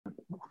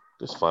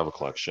This 5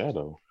 o'clock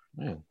shadow,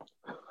 man.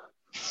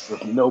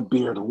 With no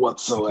beard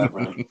whatsoever.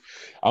 I'm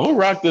gonna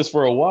rock this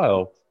for a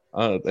while,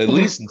 at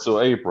least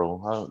until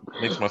April.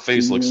 Makes my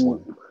face look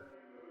slim.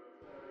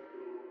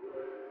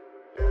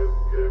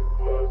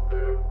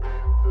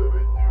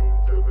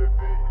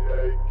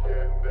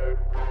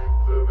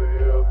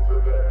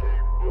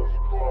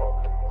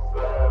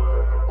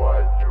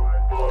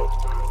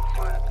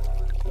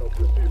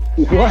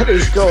 What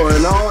is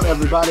going on,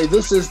 everybody?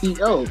 This is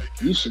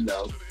you should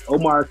know,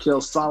 Omar Kill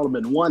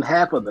Solomon, one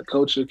half of the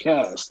Culture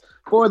Cast.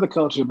 For the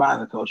culture, by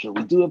the culture.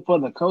 We do it for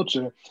the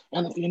culture.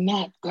 And if you're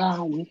not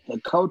down with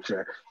the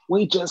culture,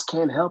 we just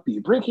can't help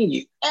you. Bringing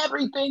you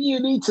everything you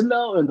need to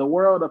know in the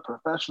world of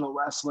professional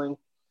wrestling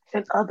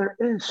and other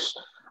ish.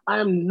 I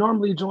am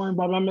normally joined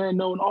by my man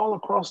known all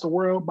across the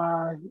world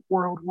by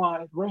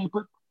Worldwide Ray,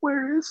 but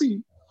where is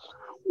he?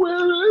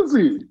 Where is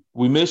he?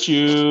 We miss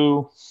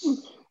you.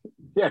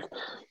 Yeah,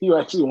 he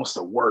actually wants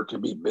to work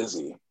and be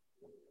busy.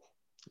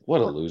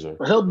 What a loser.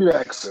 But he'll be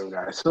back soon,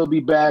 guys. He'll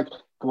be back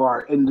for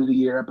our end of the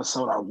year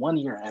episode, our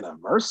 1-year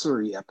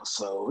anniversary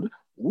episode.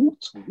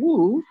 Woot,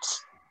 woot.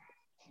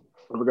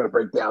 We're going to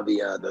break down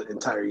the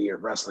entire year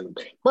of wrestling.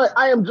 But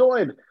I am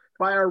joined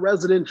by our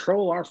resident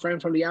troll, our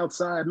friend from the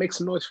outside. Make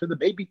some noise for the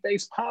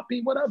babyface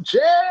Poppy. What up,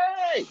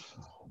 Jay?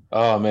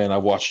 Oh, man, I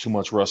watched too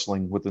much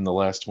wrestling within the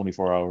last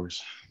 24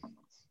 hours.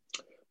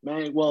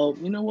 Man, well,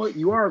 you know what?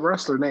 You are a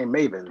wrestler named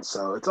Maven,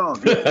 so it's all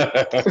good.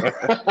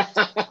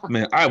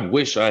 Man, I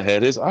wish I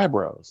had his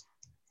eyebrows.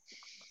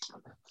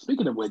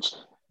 Speaking of which,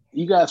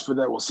 you guys for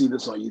that will see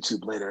this on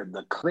YouTube later.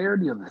 The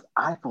clarity of this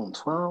iPhone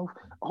 12,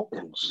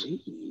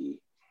 OMG.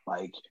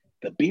 Like,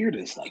 the beard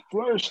is like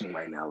flourishing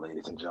right now,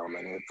 ladies and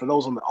gentlemen. And for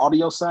those on the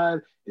audio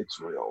side,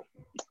 it's real.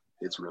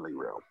 It's really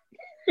real.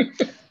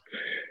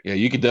 Yeah,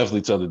 you could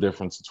definitely tell the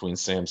difference between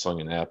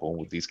Samsung and Apple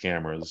with these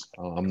cameras.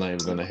 I'm not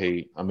even going to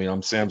hate. I mean,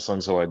 I'm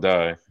Samsung, so I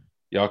die.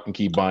 Y'all can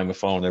keep buying a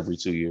phone every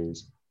 2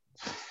 years.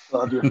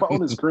 Well, if your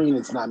phone is green,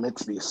 it's not meant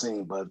to be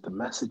seen, but if the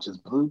message is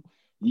blue,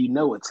 you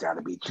know it's got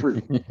to be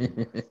true.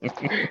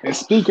 And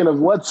speaking of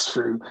what's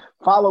true,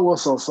 follow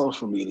us on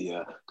social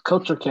media,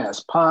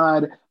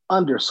 CultureCastPod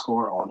 _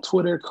 on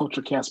Twitter,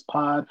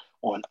 CultureCastPod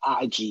on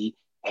IG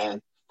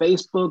and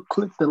Facebook.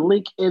 Click the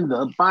link in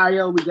the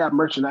bio. We got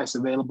merchandise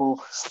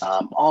available.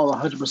 All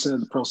 100% of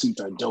the proceeds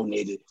are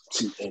donated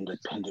to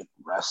independent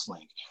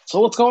wrestling.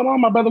 So what's going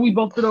on, my brother? We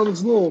both been on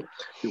this little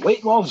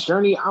weight loss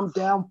journey. I'm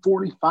down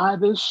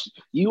 45-ish.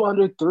 You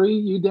under 3.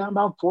 You down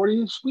about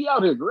 40-ish. We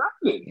out here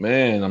grinding.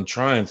 Man, I'm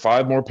trying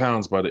 5 more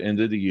pounds by the end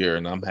of the year,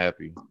 and I'm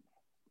happy.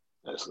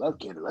 Let's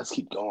get it. Let's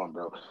keep going,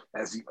 bro.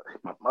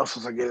 My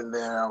muscles are getting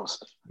there.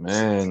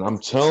 Man, I'm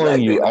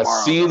telling you, I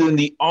see it in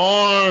the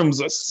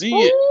arms. I see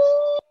it.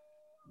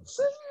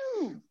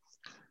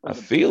 I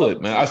feel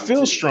it, man. I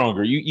feel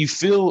stronger. You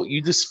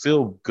just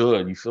feel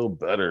good. You feel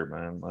better,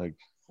 man. Like,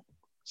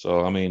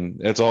 so, I mean,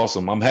 it's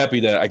awesome. I'm happy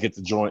that I get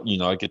to join,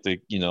 I get to,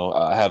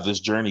 have this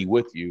journey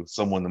with you,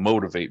 someone to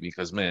motivate me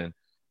because, man,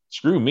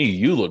 screw me.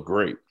 You look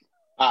great.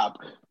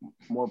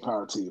 More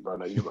power to you,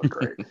 brother. You look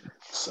great.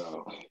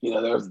 So,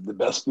 there's the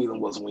best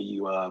feeling was when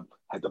you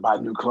had to buy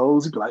new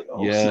clothes. You'd be like,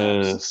 oh,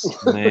 yes,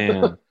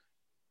 man.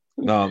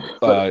 No,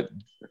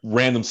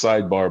 random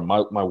sidebar.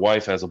 My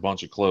wife has a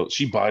bunch of clothes.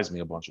 She buys me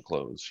a bunch of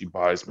clothes. She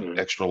buys me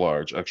extra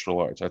large, extra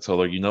large. I tell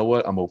her, you know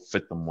what? I'm going to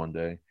fit them one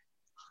day.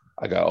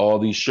 I got all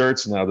these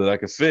shirts now that I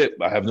can fit.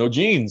 I have no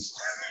jeans.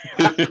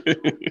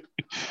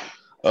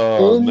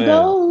 Oh, in man.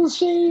 Those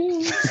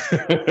jeans.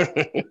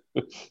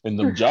 And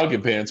them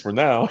jogging pants for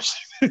now.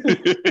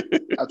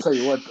 I'll tell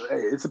you what, hey,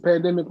 it's a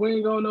pandemic. We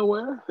ain't going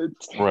nowhere.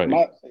 It's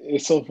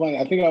so funny.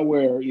 I think I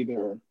wear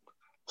either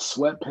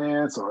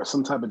sweatpants or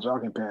some type of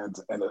jogging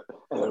pants and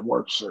a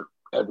work shirt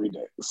every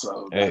day.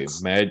 So hey,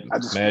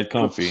 mad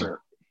comfy.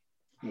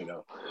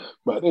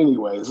 But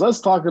anyways, let's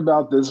talk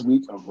about this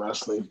week of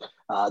wrestling.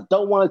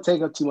 Don't want to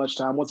take up too much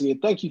time. Once again,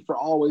 thank you for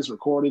always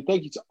recording.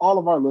 Thank you to all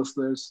of our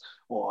listeners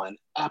on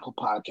Apple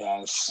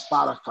Podcasts,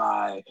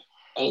 Spotify,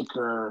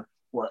 Anchor,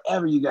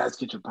 wherever you guys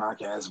get your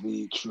podcasts.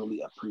 We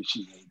truly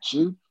appreciate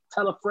you.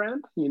 Tell a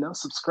friend,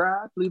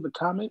 subscribe, leave a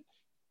comment.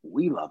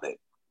 We love it.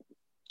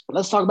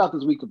 Let's talk about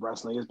this week of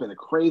wrestling. It's been a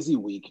crazy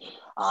week.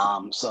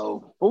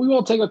 But we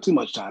won't take up too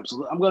much time.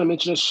 So I'm going to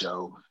mention a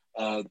show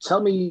and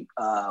tell me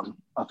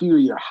a few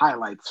of your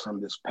highlights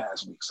from this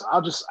past week. So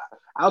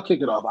I'll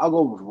kick it off. I'll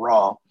go with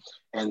Raw.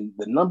 And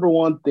the number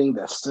one thing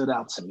that stood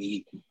out to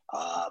me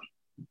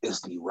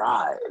is the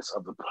rise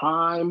of the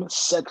prime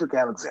Cedric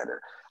Alexander.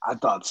 I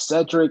thought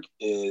Cedric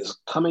is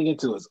coming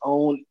into his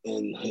own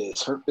in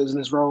his Hurt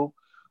Business role.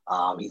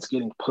 He's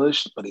getting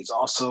pushed, but he's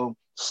also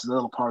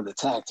still a part of the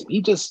tag team.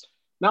 He just,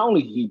 not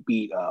only he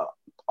beat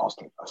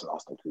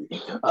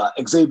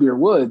Xavier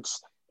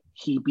Woods,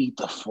 he beat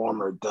the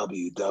former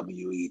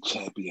WWE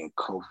champion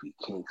Kofi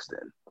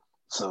Kingston.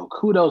 So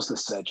kudos to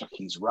Cedric.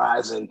 He's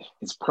rising.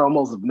 His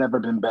promos have never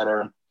been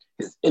better.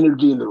 His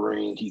energy in the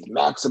ring, he's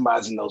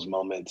maximizing those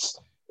moments.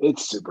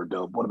 It's super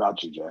dope. What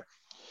about you, Jack?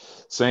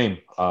 Same.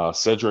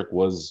 Cedric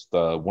was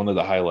one of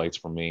the highlights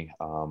for me.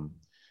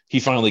 He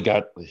finally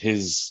got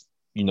his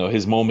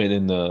his moment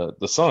in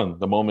the sun,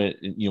 the moment,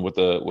 with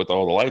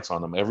all the lights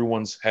on him.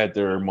 Everyone's had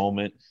their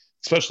moment,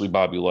 especially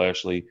Bobby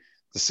Lashley.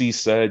 To see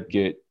Ced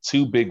get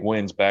two big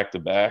wins back to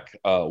back,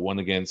 one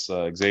against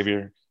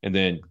Xavier, and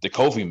then the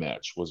Kofi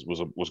match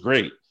was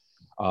great.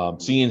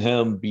 Seeing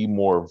him be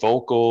more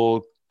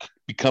vocal,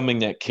 becoming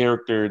that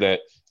character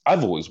that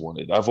I've always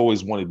wanted. I've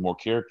always wanted more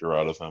character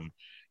out of him.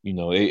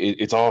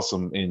 It's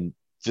awesome, and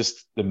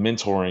just the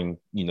mentoring,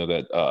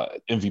 that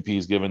MVP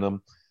has given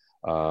him.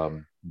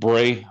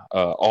 Bray,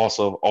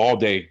 also all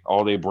day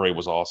Bray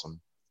was awesome.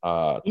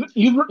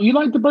 You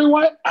like the Bray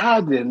Wyatt?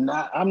 I did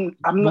not. I'm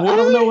not,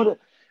 Really?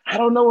 I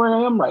don't know where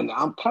I am right now.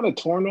 I'm kind of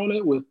torn on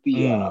it with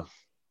the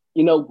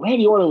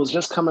Randy Orton was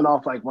just coming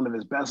off like one of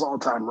his best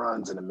all-time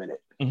runs in a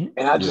minute. Mm-hmm.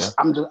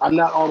 And I'm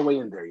not all the way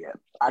in there yet.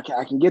 I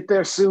can get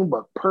there soon,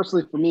 but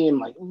personally for me, I'm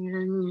like,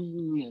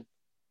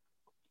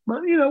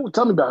 but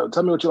tell me about it.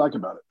 Tell me what you like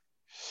about it.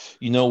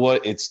 You know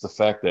what? It's the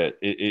fact that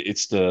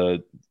it's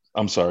the.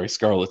 I'm sorry,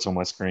 Scarlett's on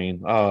my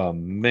screen. Oh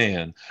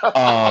man.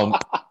 Oh,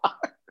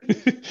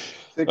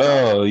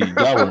 you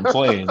got what I'm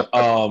playing.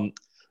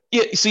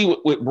 Yeah. You see,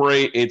 with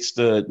Bray, it's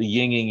the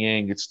yin and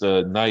yang. It's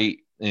the night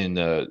in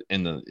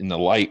the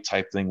light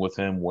type thing with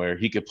him, where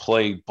he could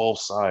play both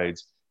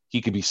sides.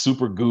 He could be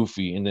super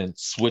goofy and then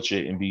switch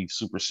it and be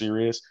super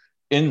serious.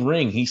 In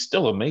ring, he's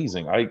still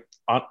amazing. I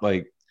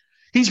like.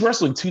 He's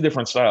wrestling two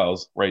different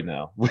styles right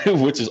now,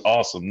 which is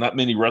awesome. Not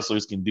many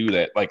wrestlers can do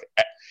that. Like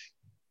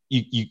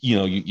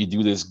you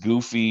do this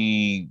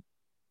goofy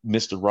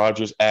Mr.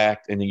 Rogers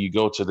act, and then you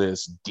go to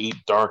this deep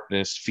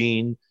darkness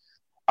fiend.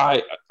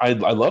 I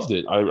loved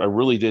it. I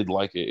really did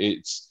like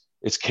it.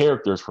 It's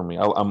characters for me.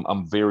 I'm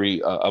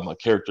a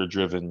character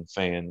driven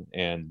fan,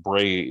 and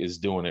Bray is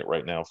doing it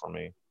right now for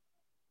me.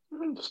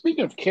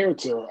 Speaking of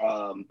character,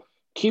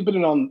 keeping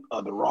it on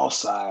the Raw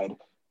side,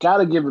 got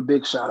to give a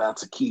big shout out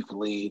to Keith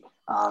Lee.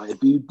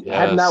 If you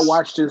have not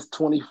watched his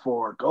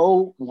 24,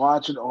 go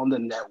watch it on the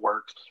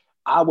network.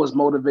 I was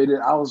motivated.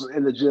 I was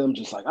in the gym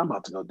just like, I'm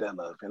about to go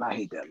deadlift, and I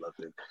hate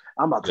deadlifting.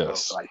 I'm about to go,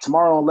 like,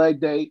 tomorrow on leg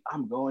day,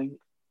 I'm going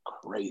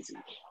crazy.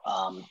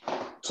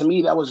 To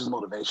me, that was just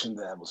motivation.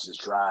 That was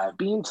just drive.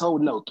 Being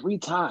told no 3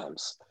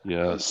 times.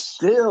 Yes.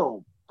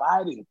 Still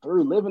fighting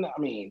through, living. I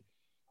mean,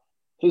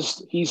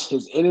 his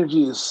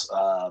energy is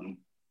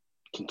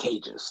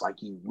contagious.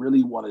 Like, you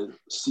really want to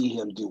see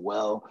him do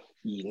well.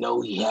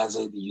 He has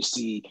it. You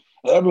see,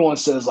 everyone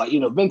says, like,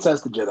 Vince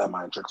has the Jedi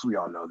mind tricks. We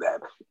all know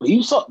that. But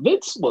you saw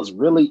Vince was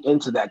really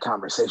into that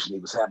conversation he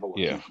was having with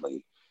Keith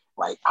Lee.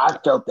 Like, I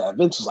felt that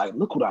Vince was like,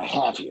 "Look what I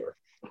have here."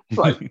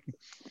 Like,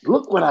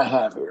 look what I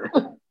have here.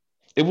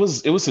 It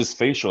was his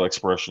facial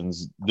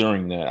expressions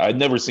during that. I'd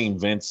never seen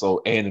Vince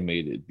so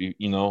animated,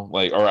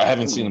 or I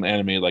haven't seen him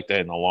animated like that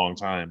in a long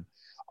time.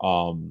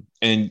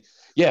 And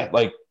yeah,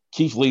 like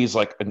Keith Lee is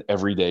like an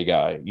everyday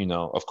guy.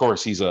 Of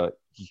course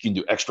he can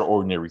do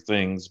extraordinary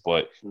things,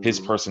 but his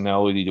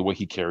personality, the way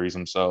he carries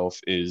himself,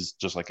 is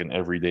just like an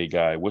everyday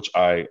guy, which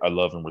I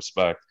love and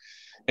respect.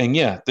 And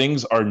yeah,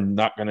 things are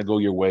not going to go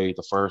your way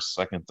the first,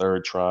 second,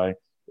 third try.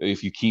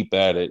 If you keep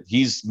at it,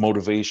 he's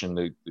motivation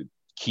to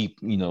keep,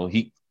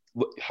 he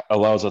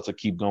allows us to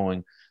keep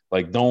going.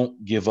 Like,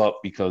 don't give up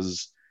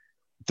because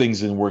things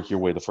didn't work your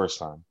way the first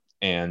time.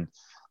 And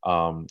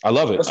I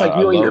love it. That's like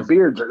you and your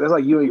beard. That's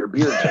like you and your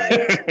beard.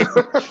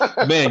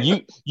 Man,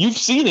 you've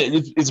seen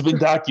it. It's been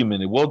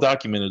documented, well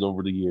documented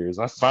over the years.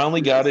 I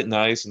finally got it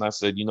nice, and I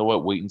said, you know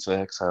what? Wait until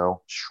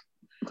exhale.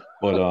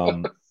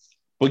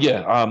 But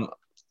yeah,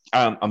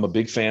 I'm a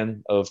big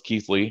fan of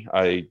Keith Lee.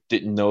 I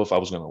didn't know if I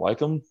was going to like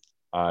him.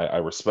 I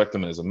respect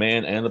him as a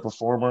man and a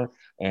performer,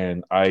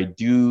 and I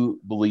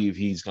do believe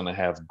he's going to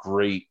have a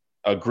great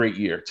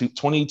year.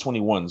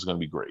 2021 is going to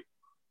be great.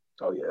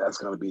 Oh yeah, that's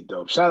going to be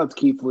dope. Shout out to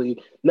Keith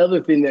Lee.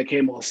 Another thing that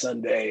came on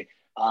Sunday,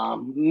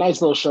 nice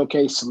little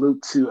showcase.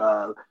 Salute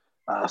to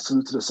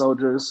the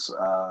soldiers.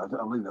 I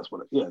believe that's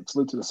what.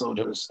 Salute to the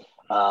soldiers.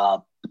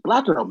 Yep.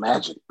 Black Girl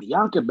Magic,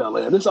 Bianca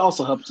Belair. This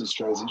also helps us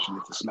transition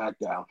into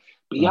SmackDown.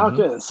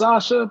 Bianca and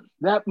Sasha,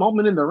 that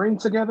moment in the ring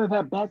together,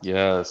 that back.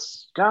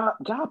 Yes. God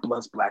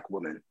bless Black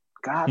women.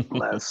 God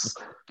bless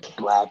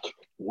Black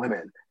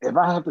women. If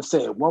I have to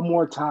say it one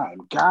more time,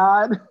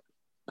 God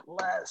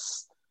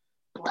bless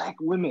Black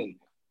women.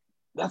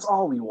 That's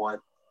all we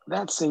want.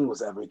 That scene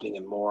was everything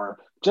and more.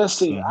 Just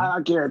see, I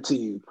guarantee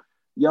you,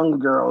 young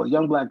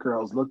Black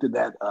girls looked at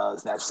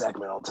that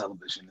segment on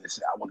television and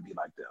said, "I want to be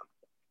like them.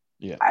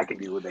 Yeah, I can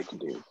do what they can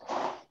do."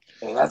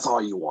 And that's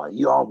all you want.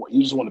 You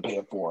just want to pay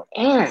it forward.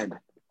 And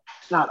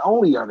not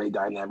only are they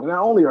dynamic, not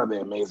only are they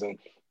amazing,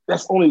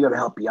 that's only going to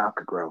help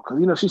Bianca grow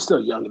because she's still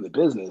young in the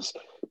business.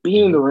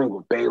 Being in the ring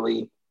with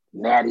Bayley,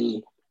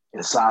 Natty,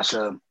 and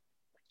Sasha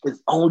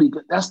is only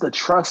good. That's the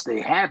trust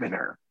they have in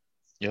her.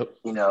 Yep.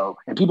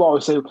 And people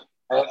always say,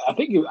 I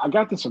think I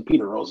got this from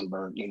Peter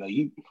Rosenberg.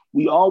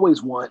 We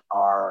always want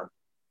our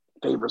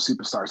favorite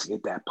superstars to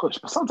get that push,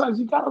 but sometimes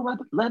you gotta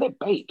let it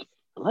bake,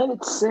 let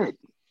it sit.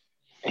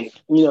 And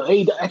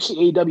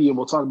actually AEW, and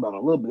we'll talk about it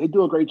a little bit. They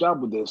do a great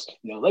job with this.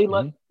 They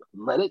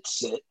let it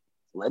sit,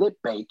 let it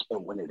bake,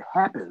 and when it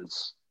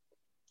happens,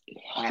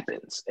 it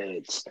happens. And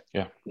it's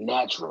Yeah.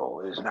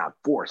 natural. It's not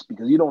forced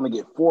because you don't want to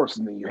get forced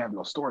and then you have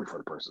no story for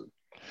the person.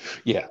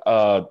 Yeah.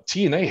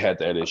 TNA had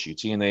that issue.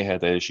 TNA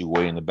had that issue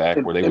way in the back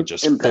where they would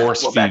just Impact.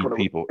 force feed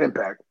people.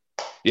 Impact.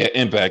 Yeah,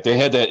 Impact. They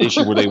had that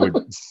issue where they would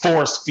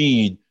force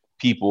feed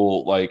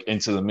people like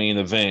into the main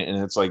event,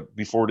 and it's like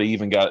before they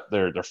even got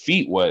their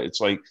feet wet, it's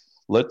like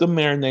let them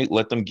marinate,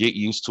 let them get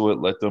used to it,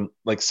 let them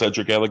like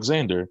Cedric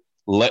Alexander,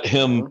 let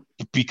him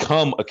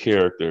become a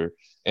character,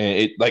 and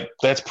it like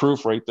that's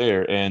proof right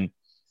there. And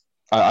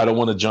I don't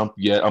want to jump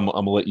yet. I'm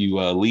gonna let you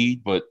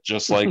lead, but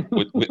just like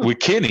with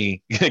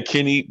Kenny,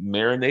 Kenny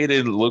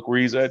marinated. Look where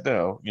he's at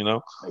now. You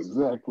know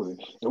exactly,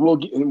 and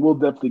we'll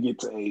definitely get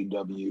to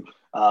AEW.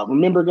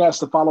 Remember, guys,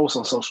 to follow us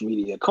on social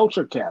media: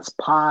 CultureCast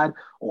Pod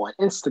on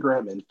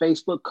Instagram and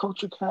Facebook,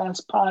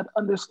 CultureCast Pod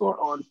 _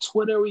 on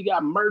Twitter. We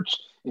got merch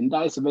and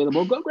dice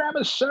available. Go grab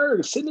a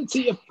shirt, send it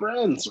to your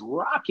friends,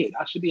 rock it.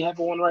 I should be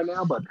having one right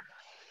now, but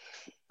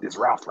it's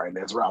Ralph right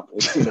now. It's Ralph.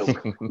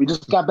 We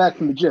just got back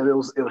from the gym. It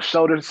was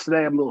shoulders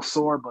today. I'm a little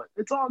sore, but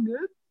it's all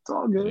good. It's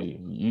all good.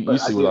 You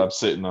see what I'm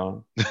sitting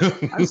on.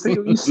 You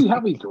see how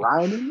we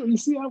grinding? You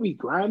see how we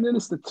grinding?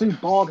 It's the two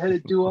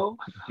bald-headed duo.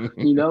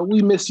 You know,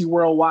 we miss you,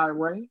 Worldwide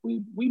Ray.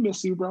 We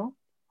miss you, bro.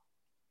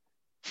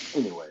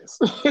 Anyways.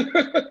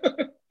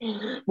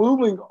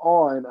 Moving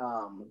on.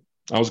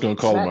 I was gonna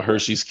call him a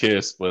Hershey's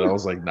Kiss, but I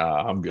was like,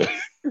 nah, I'm good.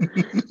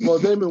 Well,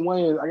 Damon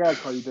Wayans, I gotta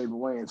call you Damon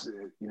Wayans,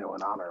 in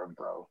honor of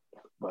bro.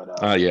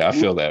 But yeah, I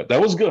feel that.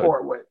 That was good.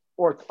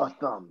 Or a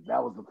thumb.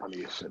 That was the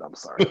funniest shit. I'm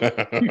sorry.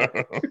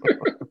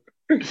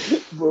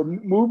 But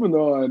moving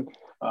on,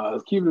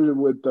 keeping it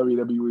with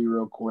WWE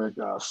real quick.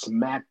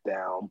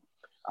 SmackDown.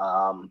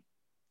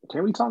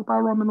 Can we talk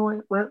about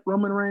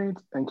Roman Reigns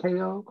and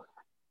KO?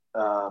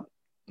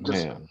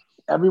 Man,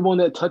 everyone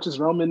that touches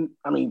Roman.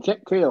 I mean,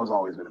 KO has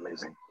always been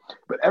amazing,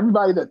 but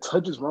everybody that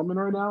touches Roman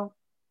right now,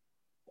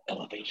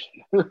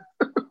 elevation.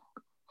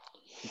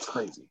 It's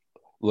crazy.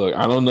 Look,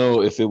 I don't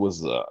know if it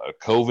was a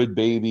COVID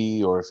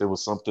baby or if it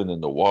was something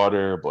in the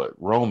water, but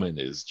Roman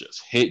is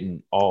just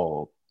hitting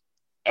all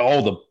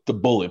the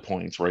bullet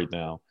points right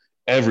now.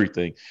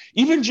 Everything.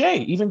 Even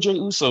Jay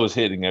Uso is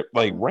hitting it.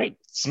 Like, right,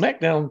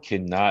 SmackDown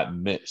cannot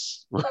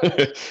miss.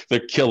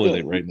 They're killing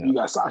it right now. You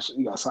got Sasha,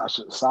 you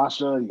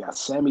got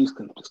Sammy's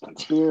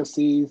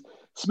conspiracies.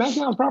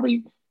 SmackDown's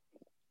probably,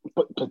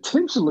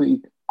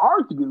 potentially,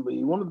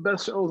 arguably, one of the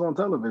best shows on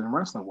television,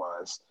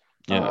 wrestling-wise.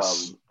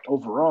 Yes.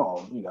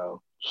 Overall,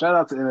 shout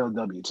out to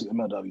MLW too.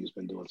 MLW's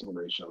been doing some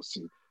great shows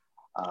too.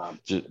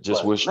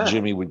 Just wish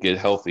Jimmy would get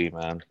healthy,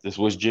 man. Just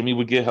wish Jimmy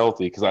would get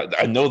healthy because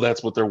I know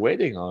that's what they're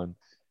waiting on.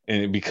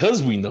 And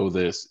because we know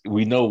this,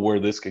 we know where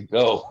this could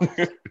go.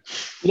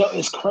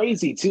 It's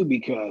crazy too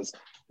because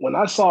when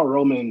I saw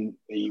Roman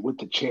with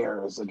the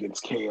chairs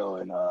against KO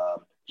and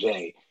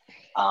Jay,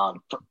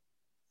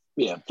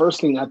 first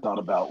thing I thought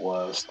about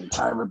was the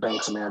Tyra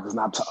Banks America's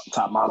Not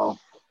Top Model.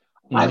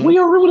 Like, we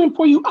are rooting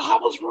for you. I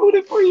was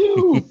rooting for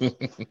you.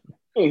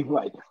 Hey,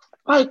 like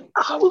I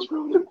was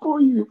rooting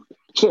for you.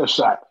 Chair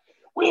shot.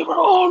 We were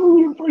all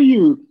rooting for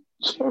you.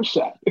 Chair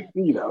shot.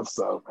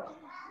 So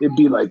it'd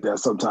be like that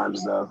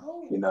sometimes, though.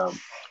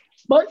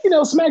 But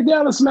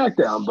SmackDown is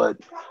SmackDown. But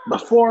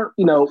before,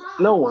 no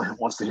one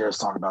wants to hear us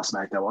talk about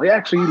SmackDown. Well,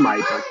 actually, you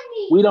might, but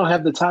we don't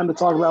have the time to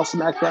talk about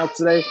SmackDown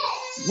today.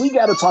 We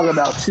got to talk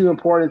about two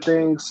important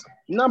things.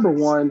 Number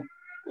one,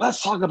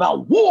 let's talk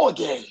about War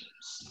Games.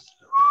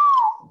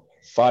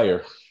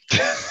 Fire.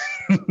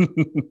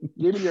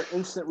 Give me your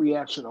instant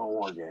reaction on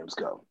War Games.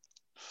 Go.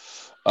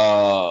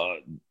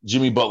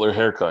 Jimmy Butler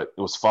haircut.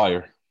 It was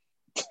fire.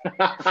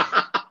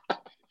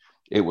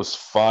 It was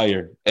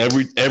fire.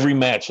 Every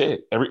match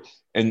hit.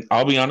 And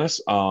I'll be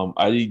honest.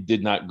 I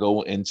did not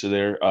go into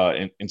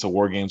into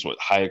War Games with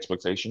high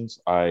expectations.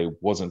 I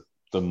wasn't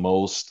the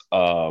most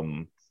what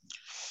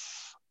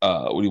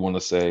do you want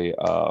to say?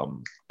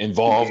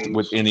 Involved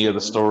with any of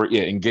the story.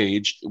 Yeah,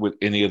 engaged with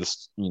any of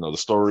the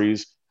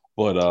stories.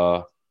 But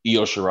Io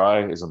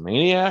Shirai is a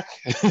maniac.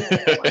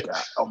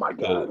 Oh my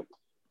god!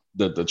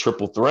 The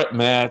triple threat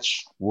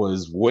match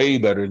was way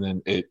better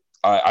than it.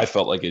 I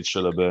felt like it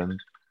should have been.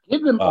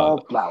 Give them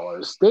all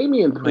flowers.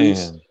 Damian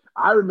Priest. Man.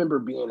 I remember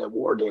being at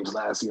War Games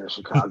last year in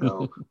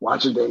Chicago,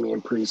 watching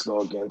Damian Priest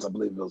go against. I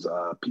believe it was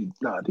Pete.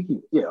 No, I think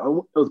it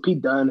was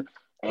Pete Dunne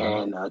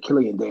and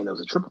Killian Dane. It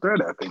was a triple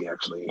threat. I think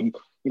actually.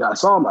 I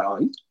saw him like, oh,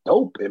 he's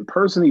dope in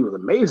person. He was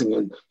amazing,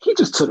 and he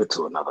just took it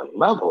to another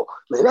level.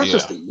 Like, that's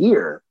just a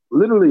year.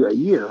 Literally a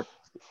year.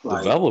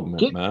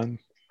 Development, man.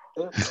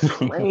 It's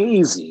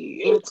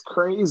crazy. It's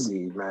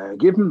crazy, man.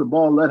 Give him the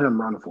ball, let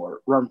him run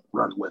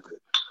with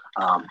it.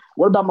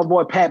 What about my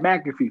boy Pat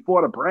McAfee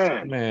for the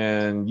brand?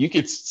 Man, you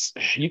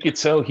could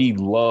tell he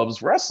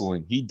loves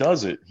wrestling. He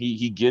does it.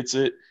 He gets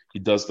it. He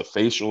does the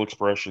facial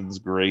expressions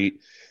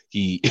great.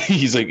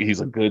 He's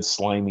a good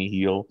slimy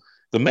heel.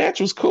 The match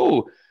was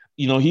cool.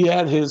 He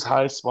had his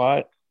high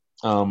spot.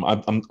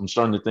 I'm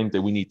starting to think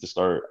that we need to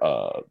start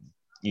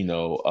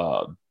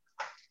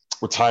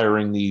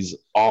retiring these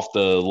off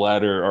the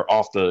ladder or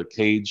off the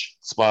cage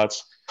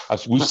spots.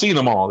 We've seen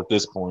them all at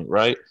this point,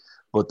 right?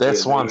 But that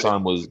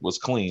swanton was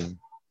clean.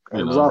 And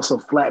it was also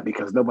flat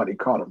because nobody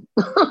caught him.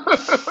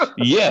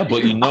 Yeah,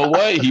 but you know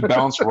what? He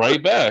bounced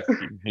right back.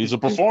 He's a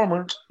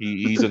performer.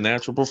 He's a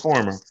natural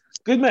performer.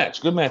 Good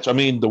match. I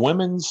mean, the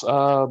women's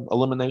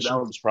elimination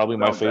was probably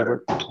my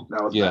favorite.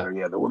 That was better.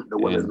 Yeah, the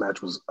women's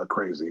match was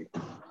crazy.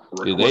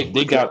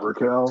 They got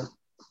Raquel.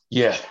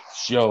 Yeah,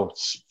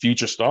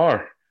 future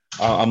star.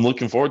 I'm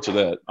looking forward to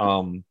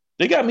that.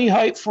 They got me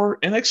hyped for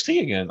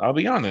NXT again. I'll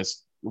be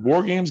honest.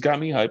 War Games got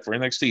me hyped for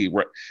NXT.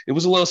 It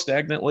was a little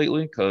stagnant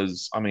lately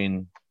because, I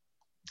mean,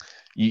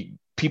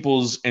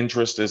 people's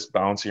interest is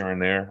bounced here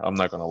and there. I'm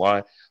not gonna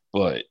lie,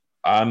 but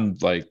I'm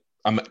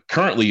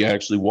currently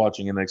actually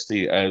watching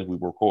NXT as we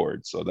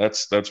record. So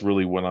that's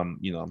really what I'm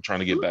trying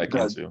to get back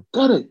into.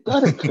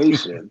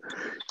 Dedication,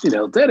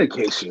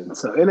 dedication.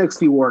 So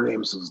NXT War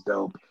Games was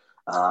dope.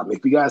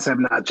 If you guys have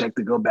not checked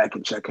it, go back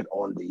and check it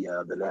on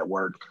the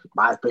network.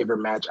 My favorite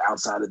match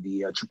outside of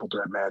the triple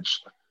threat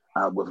match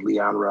with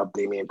Leon Ruff,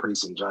 Damian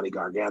Priest, and Johnny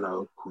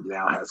Gargano, who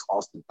now has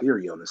Austin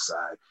Theory on his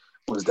side,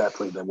 was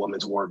definitely the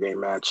women's War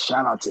Game match.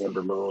 Shout out to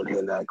Ember Moon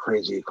and that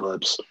crazy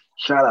Eclipse.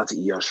 Shout out to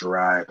Io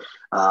Shirai.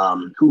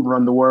 Who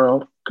run the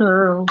world?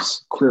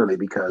 Girls, clearly,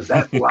 because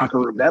that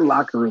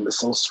locker room is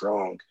so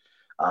strong.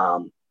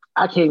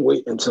 I can't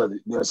wait until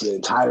there's an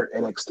entire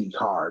NXT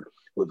card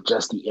with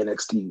just the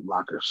NXT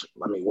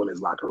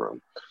women's locker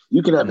room.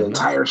 You can have an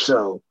entire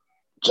show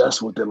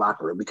just with the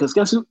locker room, because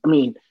guess who? I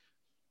mean,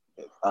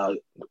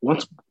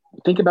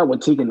 think about when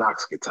Tegan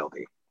Knox gets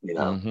healthy.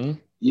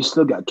 You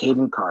still got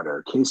Kaden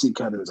Carter, Casey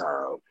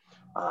Catanzaro.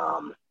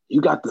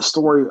 You got the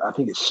story. I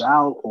think it's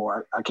Shao,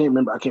 or I can't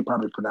remember. I can't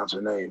probably pronounce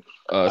her name.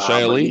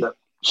 Shia Lee.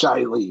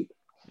 Shia Lee.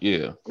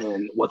 Yeah.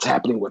 And what's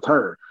happening with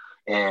her,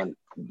 and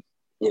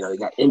you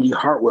got Indy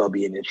Hartwell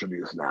being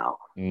introduced now.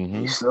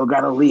 You still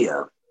got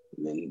Aaliyah.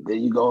 And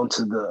then you go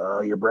into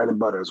your bread and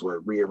butters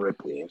with Rhea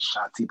Ripley and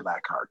Shotzi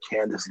Blackheart,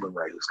 Candice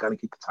LeRae, who's going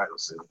to get the title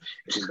soon,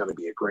 and she's going to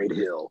be a great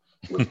heel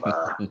with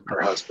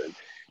her husband.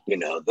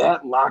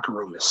 That locker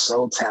room is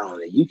so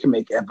talented. You can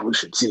make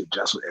Evolution 2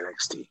 just with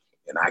NXT,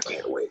 and I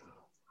can't wait.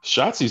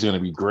 Shotzi's going to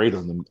be great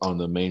on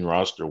the main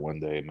roster one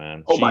day,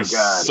 man. Oh my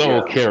God,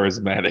 so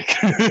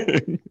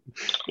charismatic.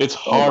 It's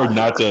hard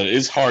not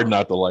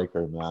to like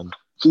her, man.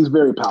 She's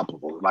very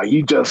palpable. Like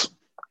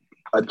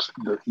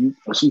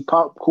when she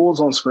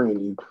cools on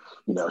screen,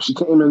 she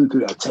came in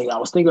through that tank. I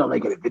was thinking about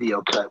making a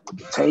video cut with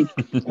the tank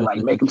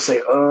and make them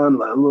say like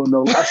a little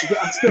no.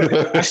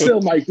 I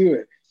still might do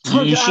it.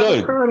 You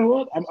should.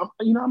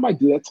 I might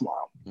do that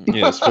tomorrow.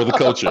 Yes, for the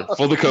culture.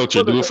 For the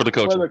culture. Do it for the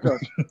culture.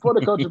 For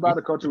the culture, by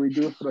the culture. We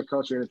do it for the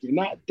culture. And if you're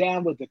not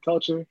down with the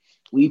culture,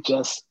 we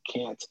just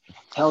can't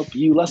help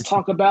you. Let's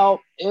talk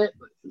about it.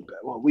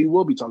 Well, we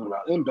will be talking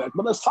about Impact,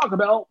 but let's talk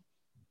about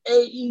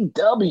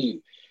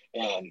AEW.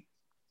 And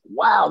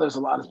wow, there's a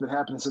lot that's been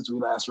happening since we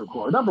last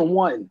recorded. Number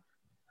one,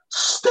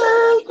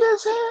 Sting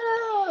is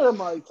here.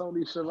 My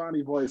Tony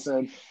Schiavone voice,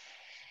 and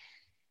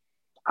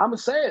I'm gonna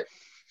say it.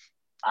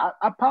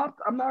 I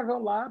popped. I'm not gonna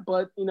lie,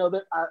 but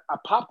I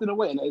popped in a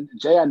way. And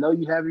Jay, I know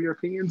you have your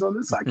opinions on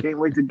this. So I can't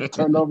wait to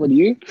turn it over to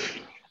you.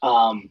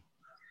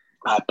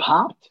 I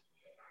popped.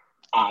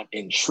 I'm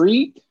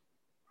intrigued.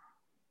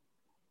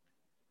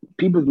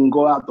 People can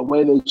go out the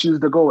way they choose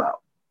to go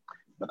out,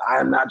 but I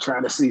am not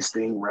trying to see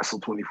Sting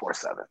wrestle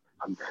 24/7.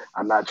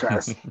 I'm not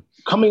trying to.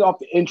 Coming off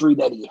the injury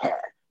that he had.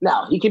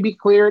 Now he can be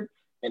cleared,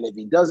 and if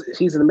he does, if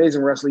he's an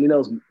amazing wrestler. He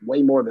knows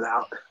way more than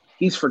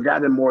he's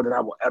forgotten more than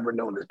I will ever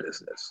know in this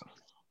business.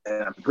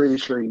 And I'm pretty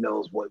sure he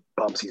knows what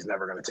bumps he's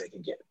never going to take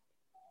again.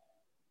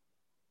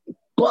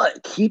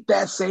 But keep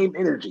that same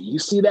energy. You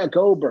see that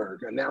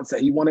Goldberg announced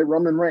that he wanted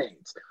Roman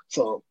Reigns.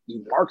 So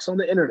he marks on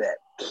the internet.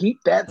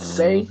 Keep that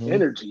same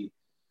energy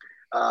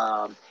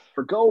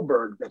for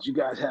Goldberg that you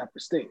guys have for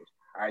Sting.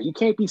 All right, you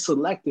can't be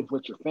selective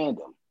with your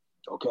fandom.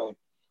 Okay,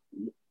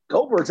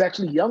 Goldberg's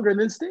actually younger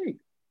than Sting.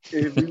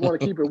 If you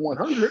want to keep it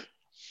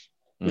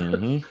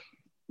 100.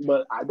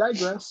 But I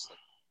digress.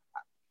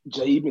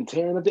 Jay, you've been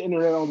tearing up the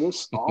internet on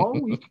this all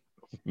week.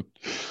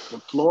 The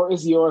floor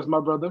is yours,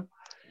 my brother.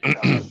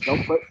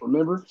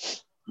 Remember,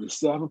 we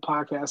still have a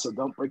podcast, so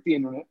don't break the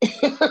internet.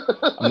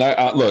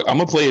 Look, I'm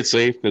gonna play it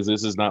safe because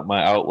this is not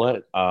my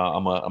outlet.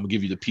 I'm gonna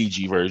give you the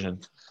PG version.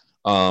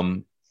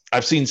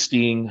 I've seen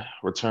Sting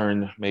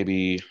return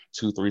maybe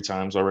 2-3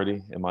 times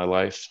already in my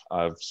life.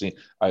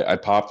 I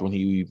popped when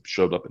he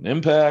showed up in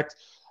Impact.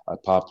 I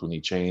popped when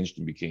he changed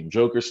and became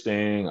Joker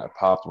Sting. I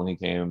popped when he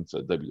came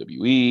to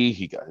WWE.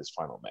 He got his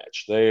final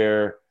match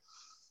there.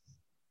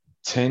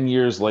 10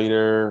 years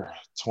later,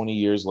 20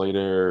 years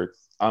later,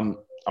 I'm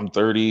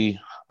 30.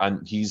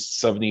 He's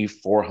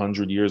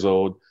 7,400 years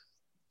old.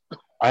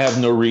 I have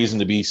no reason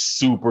to be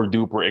super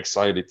duper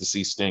excited to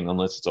see Sting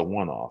unless it's a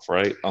one-off,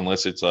 right?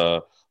 Unless it's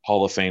a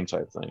Hall of Fame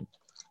type thing.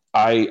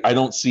 I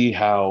don't see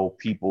how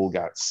people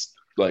got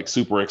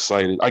super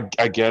excited.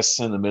 I guess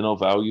sentimental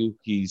value.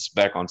 He's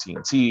back on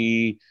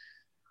TNT,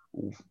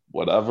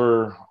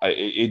 whatever.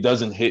 It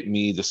doesn't hit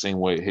me the same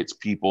way it hits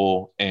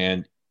people.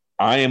 And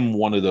I am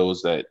one of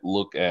those that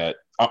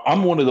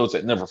I'm one of those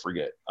that never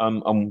forget.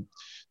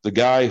 the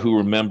guy who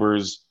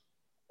remembers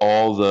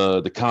all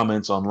the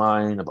comments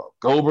online about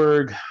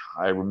Goldberg.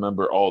 I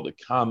remember all the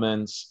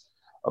comments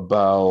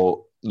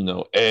about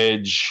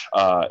Edge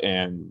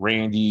and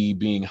Randy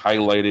being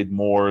highlighted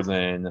more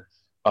than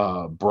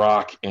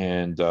Brock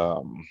and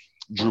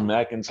Drew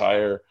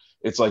McIntyre.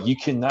 It's like you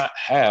cannot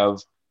have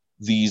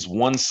these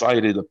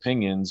one-sided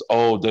opinions.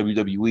 Oh,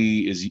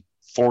 WWE is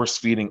force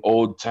feeding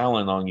old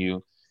talent on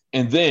you,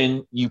 and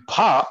then you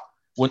pop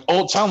when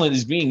old talent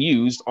is being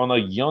used on a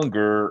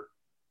younger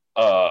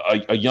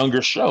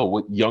show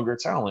with younger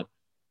talent.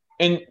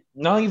 And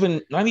not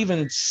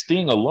even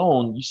Sting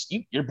alone.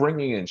 You're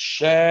bringing in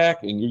Shaq,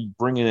 and you're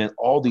bringing in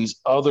all these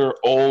other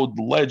old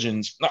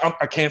legends.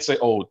 I can't say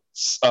old,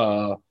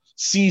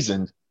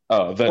 seasoned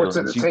veterans.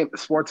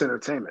 Sports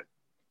entertainment.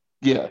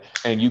 Yeah,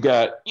 and you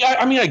got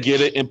I mean I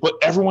get it, but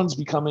everyone's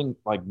becoming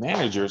like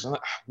managers. And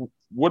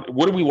what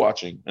are we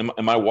watching?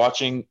 Am I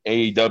watching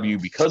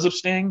AEW because of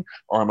Sting,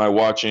 or am I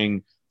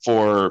watching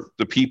for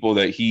the people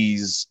that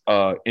he's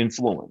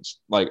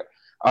influenced? Like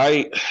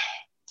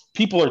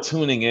people are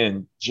tuning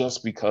in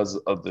just because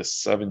of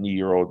this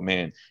 70-year-old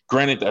man.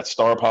 Granted, that's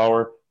star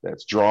power,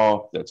 that's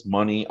draw, that's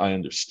money. I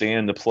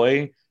understand the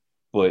play,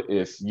 but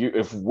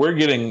if we're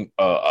getting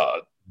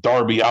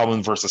Darby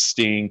Allin versus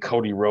Sting,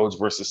 Cody Rhodes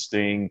versus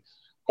Sting,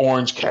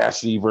 Orange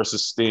Cassidy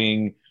versus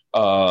Sting,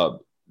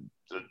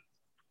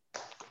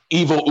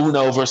 Evil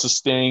Uno versus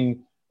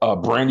Sting,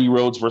 Brandy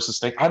Rhodes versus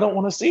Sting. I don't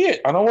want to see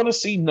it. I don't want to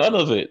see none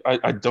of it.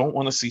 I don't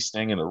want to see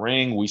Sting in the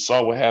ring. We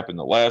saw what happened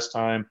the last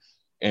time.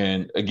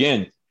 And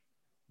again,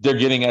 they're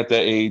getting at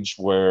that age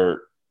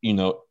where,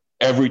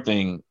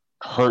 everything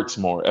hurts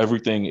more.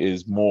 Everything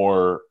is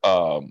more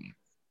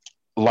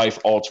life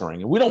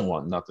altering. And we don't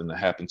want nothing to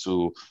happen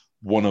to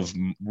one of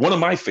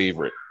my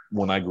favorite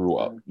when I grew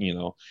up,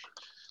 Well,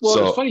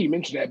 it's funny you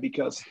mentioned that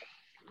because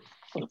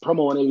the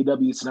promo on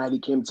AEW tonight, he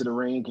came to the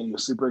ring and he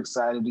was super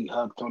excited. He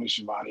hugged Tony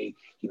Schiavone.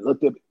 He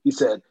looked up, he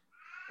said,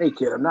 "Hey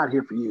kid, I'm not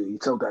here for you." He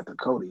told that to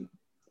Cody.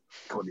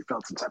 Cody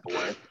felt some type of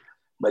way.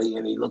 But he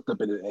looked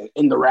up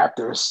in the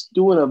Raptors,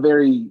 doing a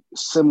very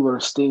similar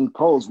Sting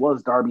pose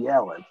was Darby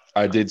Allin.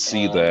 I did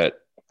see that.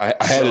 I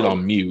had it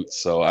on mute,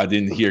 so I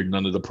didn't hear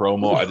none of the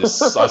promo. I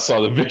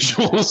saw the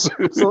visuals.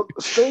 So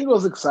Sting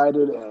was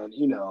excited, and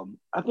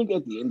I think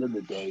at the end of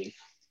the day,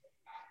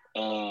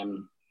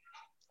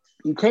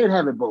 you can't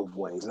have it both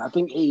ways. And I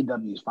think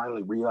AEW has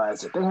finally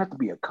realized that they have to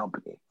be a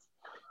company.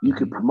 You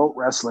can promote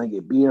wrestling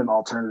and be an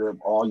alternative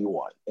all you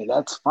want, and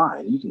that's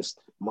fine. You can.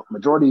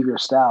 Majority of your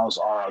styles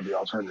are the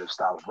alternative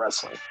style of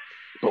wrestling,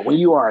 but when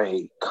you are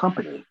a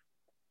company,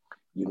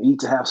 you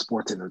need to have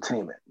sports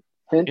entertainment.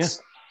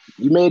 Hence,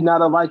 you may not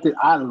have liked it.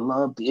 I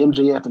love the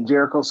MJF and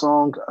Jericho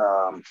song.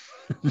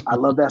 I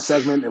love that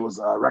segment. It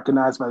was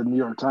recognized by the New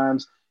York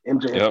Times.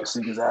 MJF could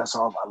sing his ass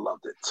off. I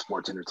loved it.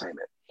 Sports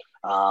entertainment.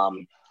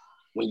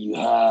 When you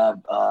have,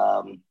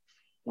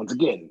 once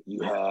again,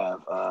 you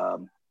have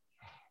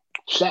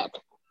Shaq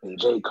and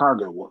Jay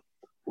Cargill.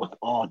 With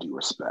all due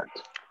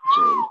respect,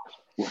 Jay.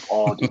 With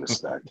all due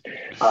respect.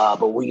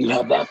 But when you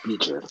have that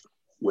feature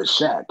with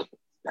Shaq,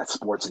 that's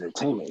sports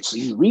entertainment. So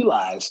you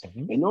realize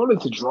in order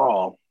to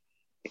draw,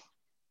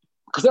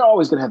 because they're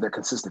always going to have their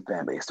consistent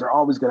fan base. They're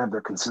always going to have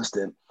their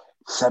consistent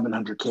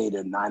 700K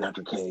to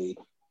 900K,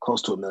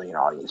 close to 1 million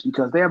audience,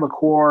 because they have a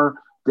core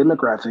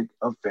demographic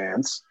of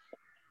fans.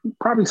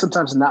 Probably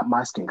sometimes not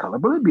my skin color,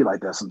 but it'd be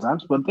like that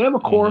sometimes. But they have a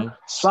core,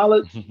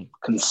 solid,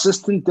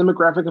 consistent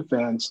demographic of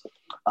fans,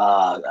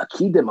 a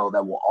key demo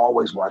that will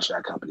always watch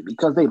that company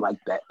because they like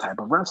that type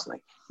of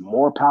wrestling.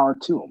 More power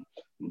to them.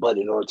 But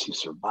in order to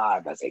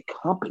survive as a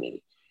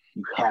company,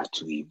 you have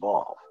to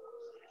evolve.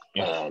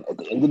 And at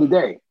the end of the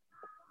day,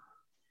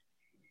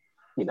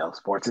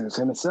 sports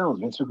entertainment sells.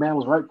 Vince McMahon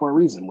was right for a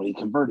reason when he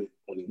converted,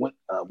 when he went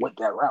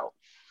that route.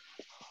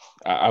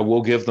 I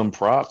will give them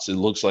props. It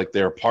looks like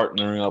they're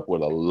partnering up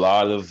with a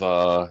lot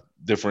of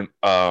different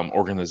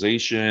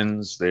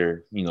organizations.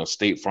 They're,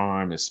 State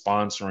Farm is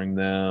sponsoring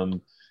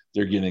them.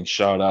 They're getting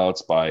shout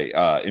outs by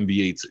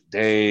NBA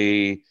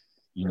Today.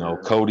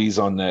 Cody's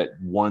on that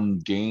one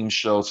game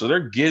show. So they're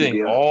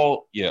getting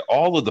all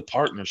of the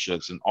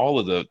partnerships and all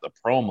of the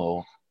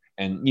promo.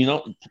 And,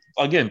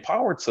 again,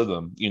 power to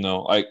them.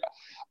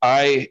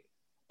 I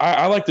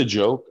like the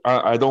joke.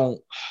 I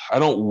don't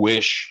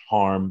wish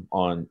harm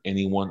on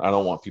anyone. I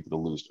don't want people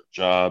to lose their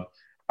job.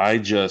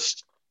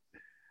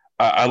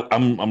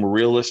 I'm a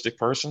realistic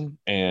person,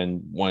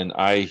 and when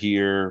I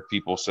hear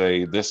people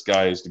say this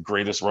guy is the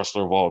greatest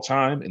wrestler of all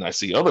time, and I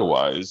see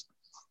otherwise,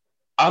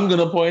 I'm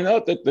gonna point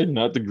out that they're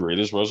not the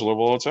greatest wrestler of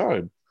all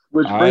time.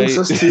 Which brings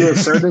us to a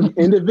certain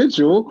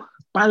individual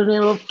by the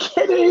name of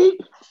Kenny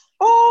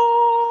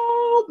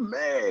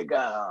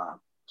Omega.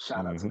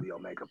 Shout out to the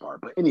Omega part.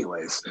 But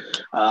anyways,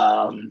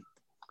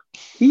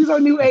 he's our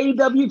new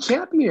AEW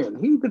champion.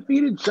 He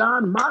defeated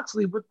Jon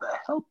Moxley with the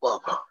help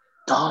of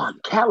Don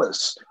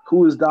Callis.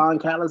 Who is Don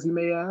Callis, you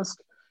may ask?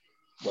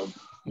 The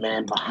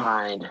man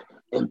behind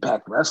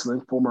Impact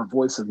Wrestling, former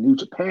voice of New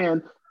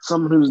Japan,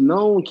 someone who's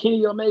known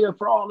Kenny Omega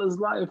for all his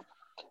life.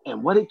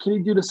 And what did Kenny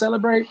do to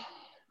celebrate?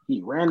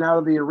 He ran out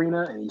of the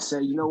arena and he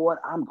said, "You know what?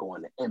 I'm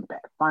going to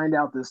Impact. Find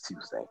out this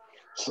Tuesday."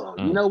 So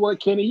you know what,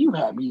 Kenny, you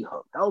had me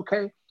hooked.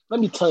 Okay, let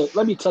me tell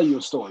you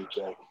a story,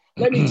 Jay.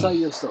 Let me tell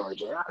you a story,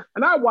 Jay.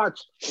 And I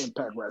watched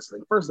Impact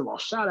Wrestling. First of all,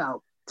 shout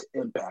out to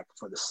Impact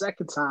for the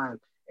second time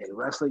in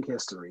wrestling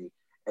history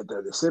at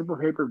the December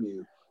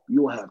pay-per-view.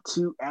 You will have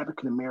two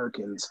African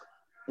Americans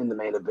in the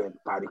main event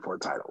fighting for a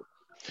title.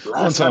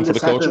 One time for the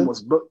culture.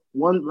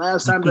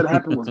 Last time that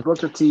happened was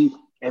Booker T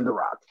and The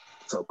Rock.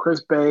 So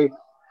Chris Bay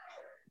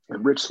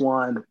and Rich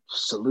Swann,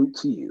 salute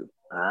to you.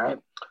 All right.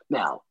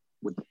 Now,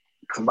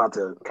 I'm about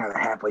to kind of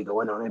halfway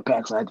go in on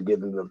Impact, so I had to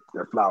give them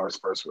their flowers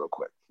first, real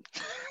quick.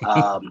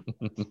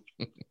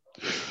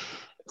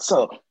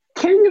 So,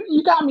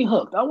 you got me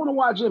hooked. I want to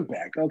watch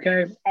Impact.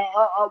 Okay,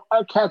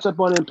 I'll catch up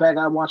on Impact.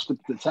 I watch the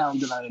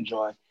talent that I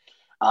enjoy,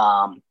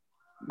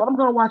 but I'm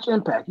gonna watch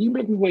Impact. You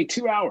make me wait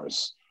 2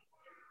 hours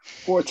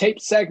for a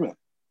taped segment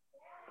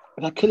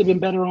that could have been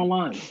better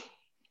online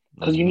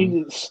because you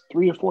needed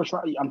 3 or 4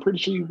 tries. I'm pretty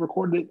sure you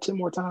recorded it 10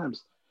 more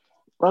times.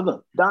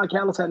 Brother, Don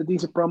Callis had a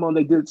decent promo, and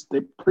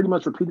they pretty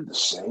much repeated the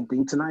same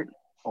thing tonight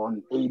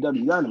on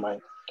AEW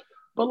Dynamite.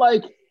 But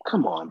like,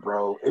 come on,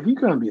 bro. If you're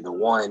gonna be the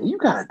one, you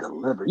gotta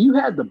deliver. You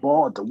had the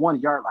ball at the 1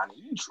 yard line and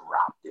you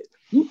dropped it.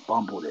 You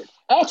fumbled it.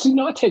 Actually,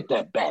 no, I take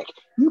that back.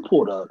 You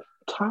pulled a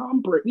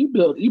Tom Brady.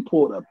 You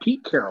pulled a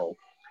Pete Carroll,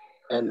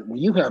 and when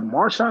you have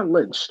Marshawn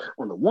Lynch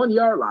on the 1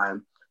 yard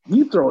line,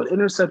 you throw an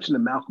interception to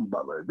Malcolm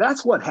Butler.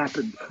 That's what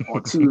happened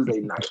on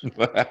Tuesday night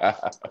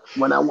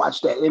when I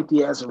watched that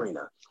empty ass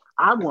arena.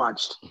 I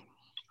watched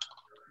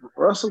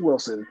Russell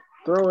Wilson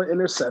throw an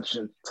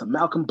interception to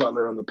Malcolm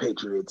Butler on the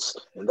Patriots,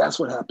 and that's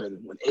what happened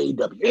when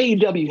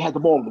AEW had the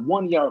ball on the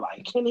 1 yard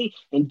line. Kenny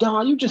and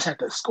Don, you just had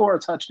to score a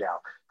touchdown.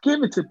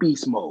 Give it to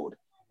beast mode.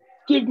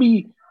 Give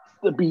me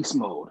the beast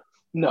mode.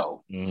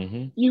 No,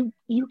 you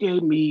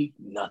gave me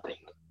nothing.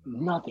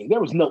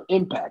 There was no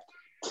impact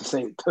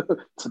to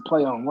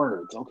play on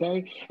words.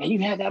 Okay, and you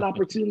had that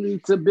opportunity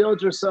to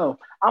build yourself.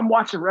 I'm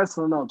watching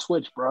wrestling on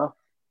Twitch, bro.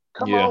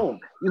 Come on.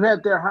 You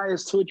had their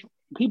highest Twitch.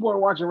 People are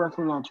watching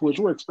wrestling on Twitch.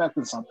 We're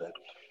expecting something.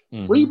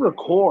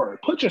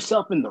 Re-record. Put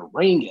yourself in the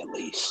ring at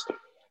least.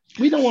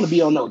 We don't want to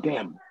be on no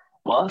damn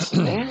bus,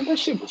 man. That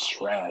shit was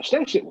trash.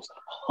 That shit was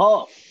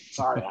tough.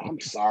 I'm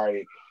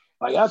sorry.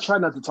 Like, I try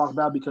not to talk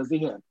about it because they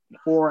had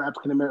 4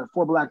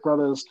 Black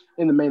brothers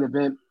in the main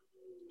event.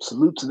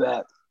 Salute to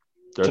that.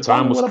 Their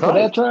time was cut. For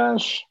that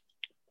trash,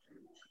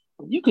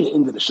 you could have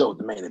ended the show at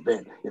the main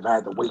event if I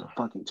had to wait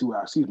fucking 2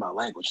 hours. Excuse my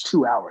language.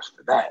 2 hours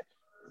for that.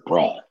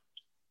 Bruh.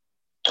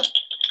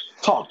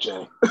 Talk,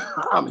 Jay.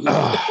 I'm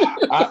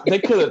here. They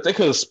could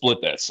have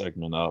split that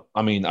segment up.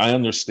 I mean, I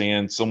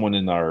understand someone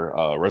in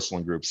our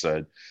wrestling group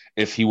said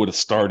if he would have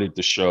started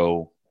the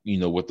show,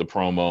 with the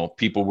promo,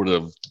 people would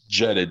have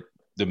jetted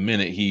the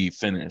minute he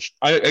finished.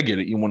 I get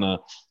it. You want to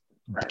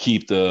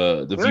keep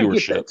the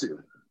viewership. Too.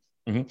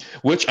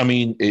 Which, I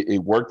mean,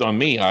 it worked on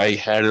me. I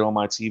had it on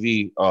my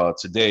TV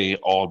today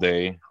all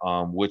day,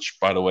 which,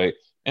 by the way,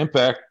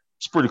 Impact,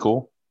 it's pretty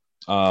cool.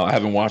 I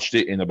haven't watched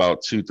it in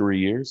about 2-3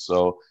 years.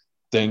 So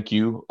thank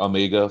you,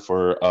 Omega,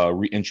 for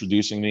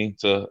reintroducing me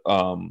to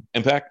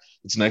Impact.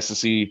 It's nice to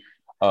see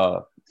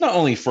not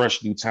only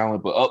fresh new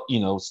talent, but,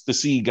 to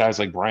see guys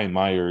like Brian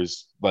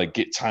Myers like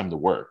get time to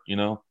work,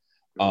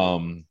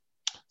 The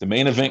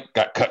main event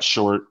got cut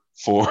short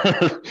for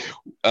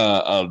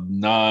a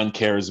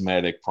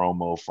non-charismatic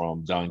promo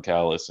from Don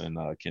Callis and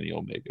Kenny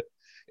Omega.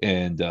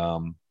 And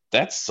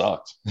that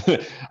sucked.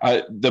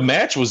 I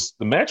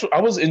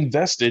was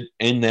invested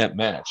in that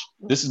match.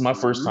 This is my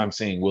first time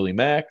seeing Willie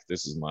Mack.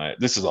 This is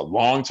a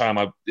long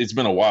time. It's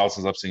been a while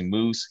since I've seen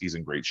Moose. He's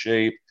in great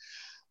shape.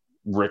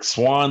 Rick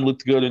Swann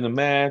looked good in the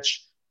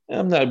match.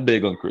 I'm not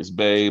big on Chris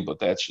Bay, but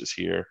that's just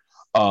here.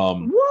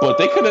 But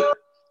they could have.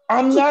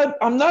 I'm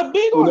not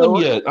big on them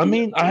yet. I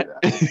mean,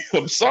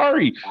 I'm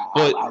sorry,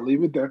 but I'll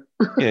leave it there.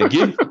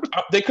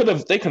 They could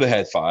have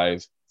had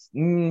 5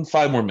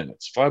 more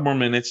minutes. 5 more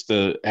minutes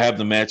to have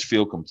the match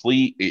feel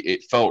complete.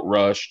 It felt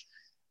rushed,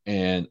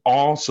 and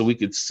also we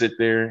could sit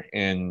there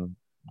and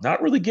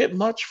not really get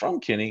much from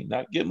Kenny,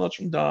 not get much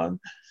from Don.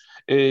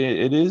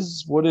 It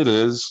is what it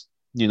is.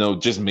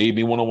 Just made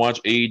me want to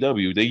watch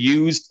AEW. They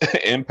used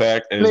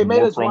Impact as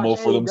more promo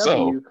for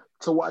themselves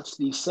to watch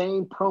the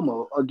same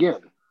promo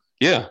again.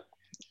 Yeah.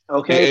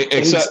 Okay.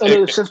 It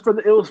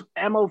was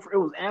ammo. It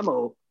was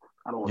ammo.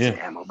 I don't want to say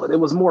ammo, but it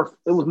was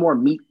more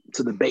meat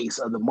to the base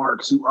of the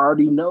marks who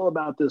already know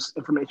about this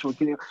information.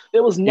 It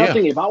was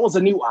nothing. If I was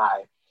a new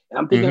eye, and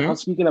I'm thinking, I'm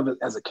speaking of it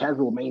as a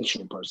casual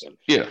mainstream person.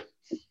 Yeah.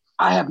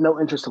 I have no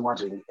interest in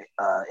watching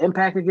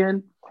Impact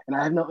again, and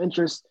I have no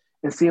interest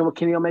in seeing what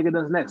Kenny Omega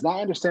does next. Now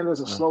I understand there's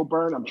a slow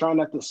burn. I'm trying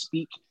not to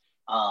speak.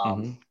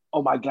 Oh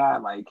my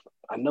God, like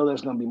I know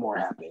there's going to be more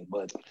happening,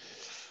 but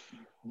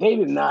they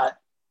did not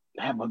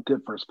have a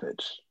good first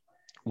pitch.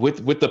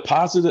 With the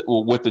positive,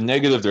 with the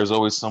negative, there's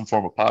always some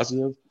form of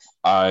positive.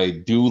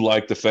 I do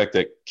like the fact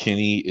that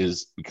Kenny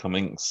is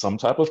becoming some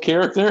type of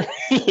character.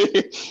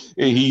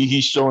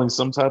 He's showing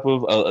some type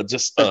of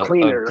just a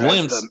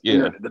glimpse.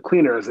 The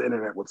cleaner, as the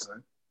internet would say.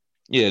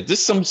 Yeah,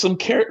 just some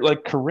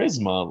like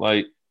charisma.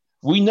 Like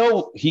we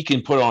know he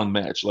can put on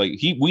match. Like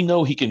we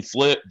know he can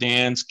flip,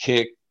 dance,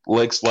 kick,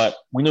 leg slap.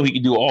 We know he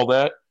can do all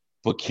that.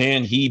 But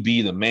can he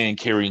be the man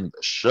carrying the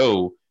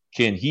show?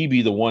 Can he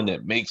be the one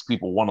that makes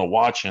people want to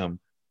watch him,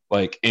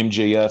 like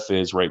MJF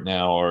is right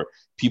now? Or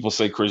people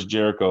say Chris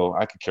Jericho.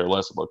 I could care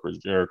less about Chris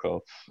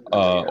Jericho.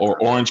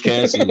 Or Orange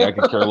Cassidy. I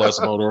could care less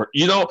about. Or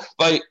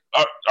like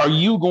are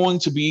you going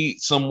to be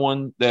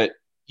someone that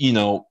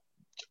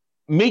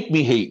make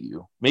me hate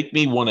you, make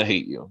me want to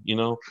hate you?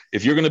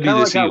 If you're going to be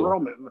this like heel,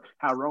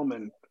 how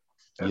Roman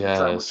as the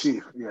tribal yes,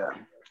 chief, yeah.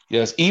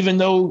 yes. Even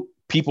though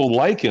people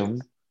like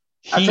him,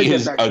 I take he that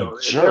is back a though.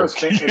 jerk.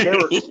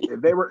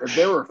 If they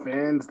were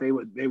fans, they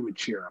would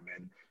cheer him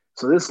in.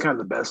 So this is kind of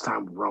the best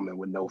time with Roman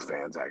with no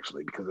fans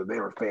actually, because if they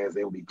were fans,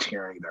 they would be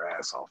cheering their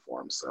ass off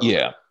for him. So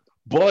Yeah,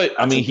 but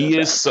I mean, he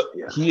is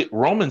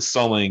Roman's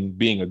selling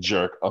being a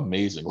jerk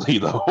amazingly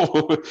though.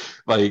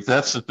 Like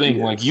that's the thing.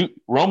 Like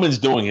Roman's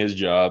doing his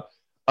job,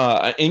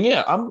 and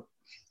yeah,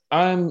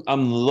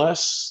 I'm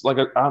less like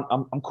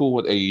I'm cool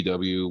with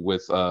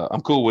AEW.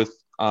 I'm cool with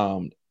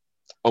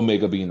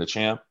Omega being the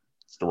champ.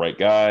 It's the right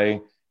guy.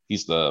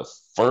 He's the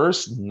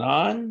first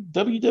non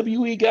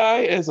WWE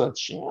guy as a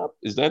champ.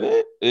 Is that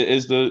it?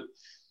 As the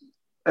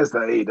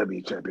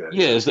AEW champion?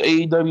 Yeah, as the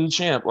AEW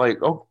champ. Like,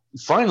 oh,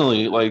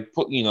 finally, like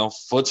put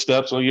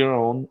footsteps on your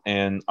own.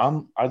 And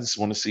I just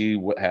want to see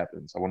what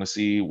happens. I want to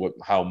see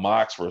how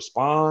Mox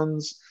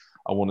responds.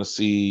 I want to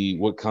see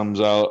what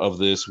comes out of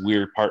this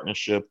weird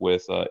partnership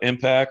with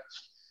Impact,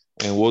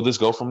 and we'll just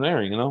go from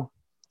there.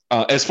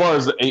 As far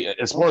as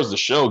the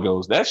show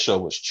goes, that show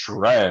was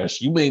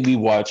trash. You made me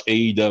watch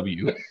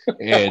AEW,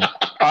 and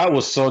I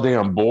was so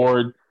damn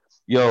bored.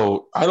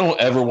 Yo, I don't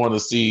ever want to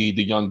see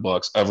the Young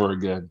Bucks ever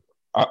again.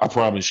 I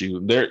promise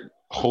you. They're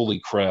holy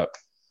crap.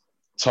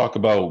 Talk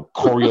about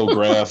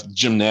choreographed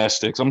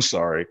gymnastics. I'm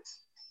sorry.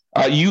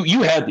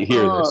 You had to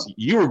hear this.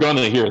 You were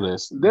gonna hear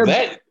this.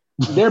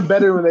 They're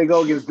better when they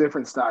go against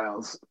different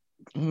styles.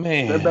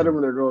 Man, they're better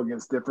when they go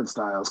against different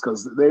styles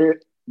because the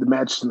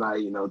match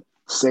tonight,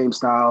 same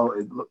style.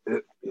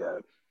 Yeah,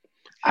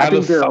 I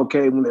think they're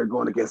okay when they're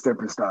going against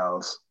different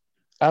styles.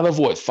 Out of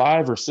what,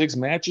 5 or 6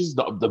 matches,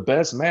 the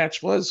best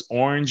match was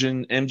Orange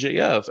and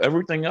MJF.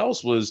 Everything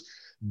else was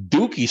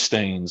dookie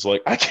stains.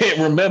 Like I can't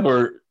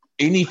remember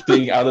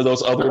anything out of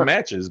those other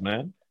matches,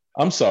 man.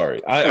 I'm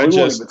sorry. We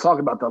won't even talk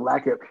about the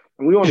lack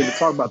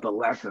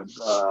of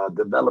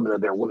development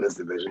of their women's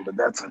division, but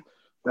that's a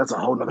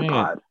whole nother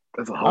pod.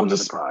 That's a whole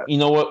nother pod. You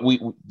know what?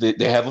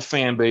 They have a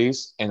fan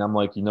base, and I'm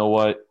like, you know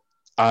what?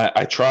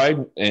 I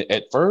tried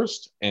at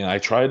first, and I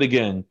tried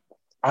again.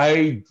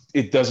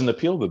 It doesn't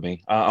appeal to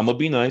me. I'm gonna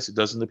be nice. It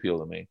doesn't appeal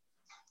to me.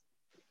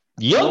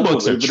 Young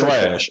Bucks are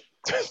trash.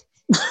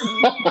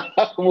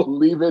 We'll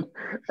leave it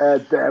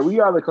at that. We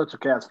are the Culture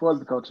Cast, for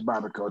the culture, by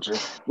the culture.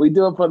 We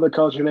do it for the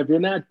culture. And if you're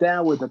not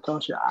down with the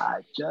culture,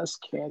 I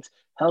just can't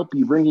help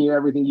you, bringing you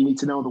everything you need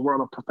to know in the world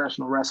of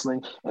professional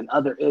wrestling and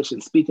other ish.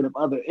 And speaking of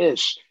other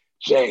ish,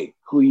 Jay,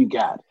 who you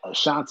got?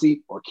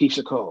 Ashanti or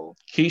Keisha Cole?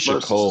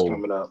 Keisha Cole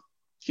coming up.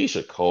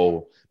 Keisha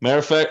Cole. Matter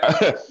of fact,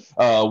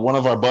 one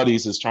of our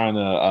buddies is trying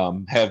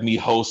to have me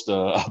host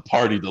a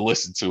party to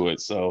listen to it.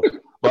 So,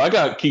 but I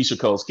got Keisha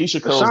Cole.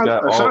 Keisha Cole's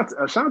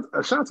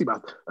Ashanti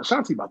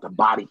about the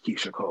body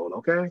Keisha Cole.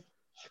 Okay.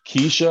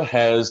 Keisha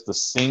has the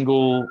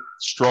single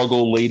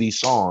struggle lady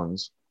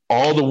songs.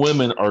 All the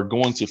women are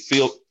going to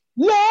feel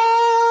love.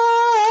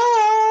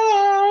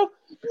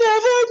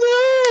 Never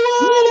knew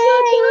what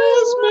I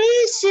was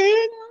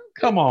missing.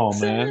 Come on,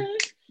 man.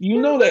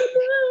 You know that.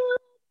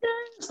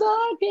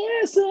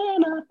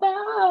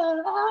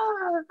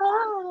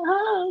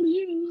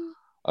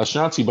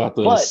 Ashanti about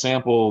to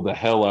sample the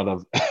hell out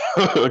of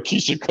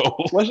Keisha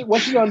Cole.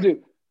 What's she gonna do?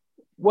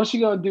 What's she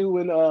gonna do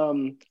when rain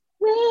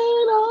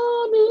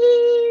on me?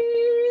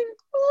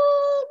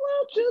 Oh,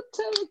 won't you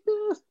take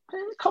this?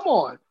 Come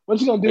on.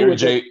 What's she gonna do Mary with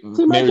J.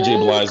 Mary J.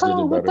 Blige did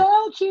it better.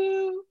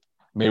 You.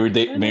 Mary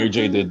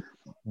J. did.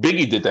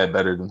 Biggie did that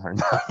better than her.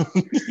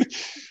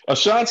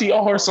 Ashanti,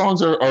 all her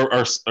songs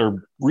are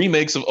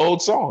remakes of old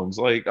songs.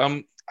 Like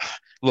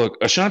look,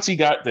 Ashanti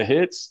got the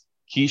hits.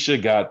 Keisha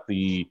got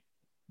the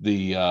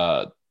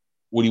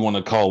what do you want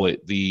to call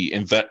it? The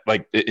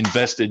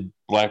invested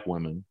black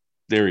women.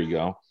 There you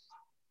go.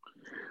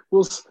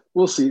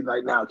 We'll see.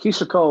 Like now,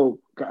 Keisha Cole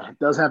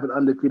does have an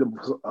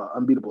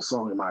unbeatable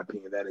song in my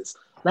opinion. That is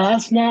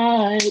 "Last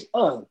Night."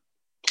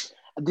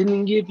 I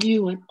didn't give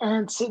you an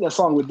answer. That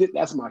song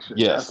that's my shit.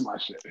 Yes. That's my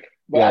shit.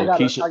 But yeah, I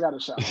got a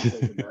shot.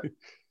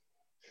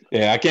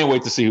 Yeah, I can't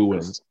wait to see who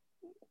wins.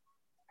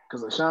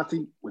 Because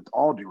Ashanti, with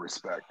all due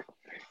respect.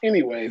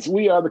 Anyways,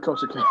 we are the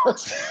Culture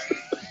Cast.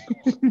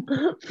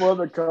 For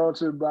the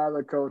culture, by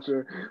the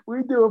culture.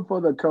 We do it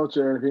for the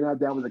culture. And if you're not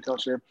down with the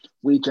culture,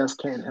 we just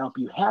can't help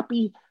you.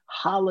 Happy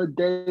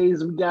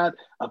holidays. We got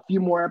a few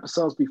more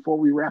episodes before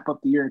we wrap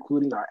up the year,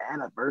 including our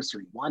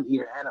anniversary,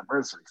 1-year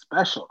anniversary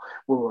special,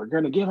 where we're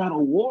going to give out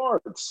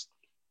awards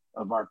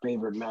of our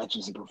favorite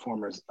matches and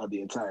performers of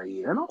the entire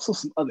year, and also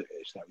some other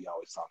ish that we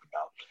always talk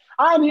about.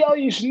 I'm the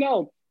You Should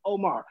Know,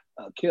 Omar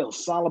Kill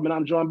Solomon.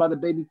 I'm joined by the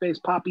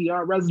babyface Poppy,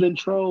 our resident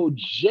troll,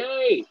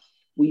 Jay.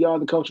 We are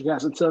the Culture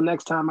Cast. Until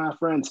next time, my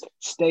friends,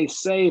 stay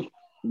safe,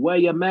 wear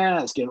your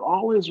mask, and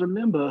always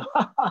remember,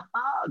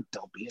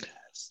 don't be an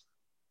ass.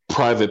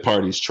 Private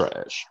parties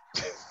trash.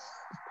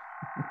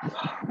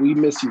 We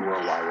miss you,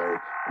 Worldwide Way.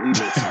 We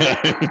miss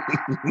you.